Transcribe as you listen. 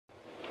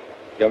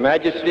Your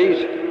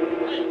Majesties,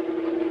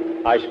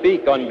 I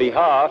speak on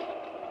behalf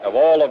of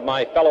all of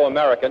my fellow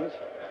Americans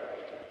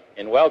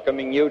in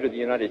welcoming you to the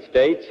United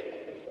States.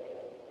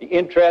 The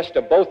interest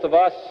of both of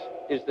us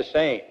is the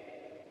same: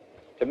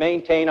 to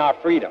maintain our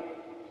freedom,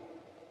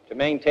 to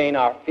maintain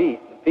our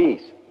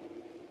peace,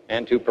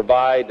 and to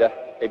provide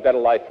a better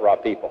life for our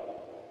people.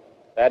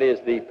 That is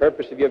the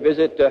purpose of your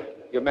visit,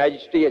 Your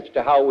Majesty, as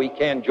to how we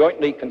can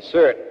jointly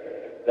concert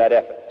that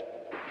effort.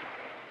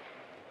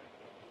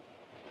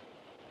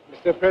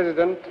 Mr.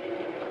 President,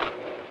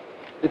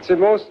 it's a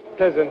most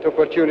pleasant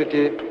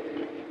opportunity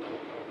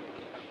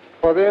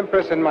for the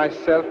Empress and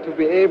myself to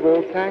be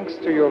able, thanks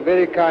to your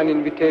very kind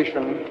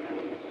invitation,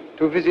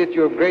 to visit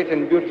your great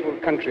and beautiful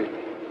country.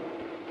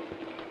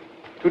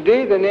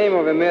 Today, the name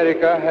of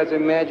America has a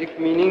magic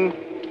meaning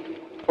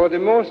for the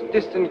most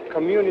distant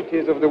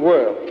communities of the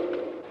world.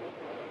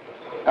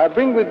 I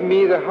bring with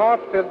me the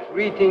heartfelt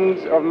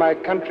greetings of my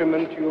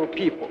countrymen to your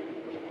people,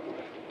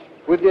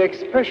 with the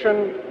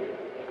expression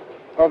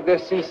of their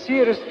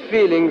sincerest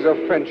feelings of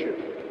friendship.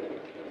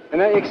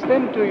 And I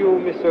extend to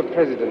you, Mr.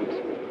 President,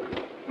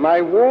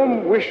 my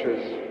warm wishes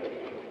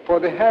for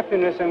the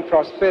happiness and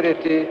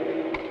prosperity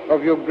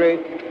of your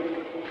great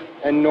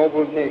and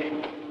noble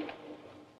nation.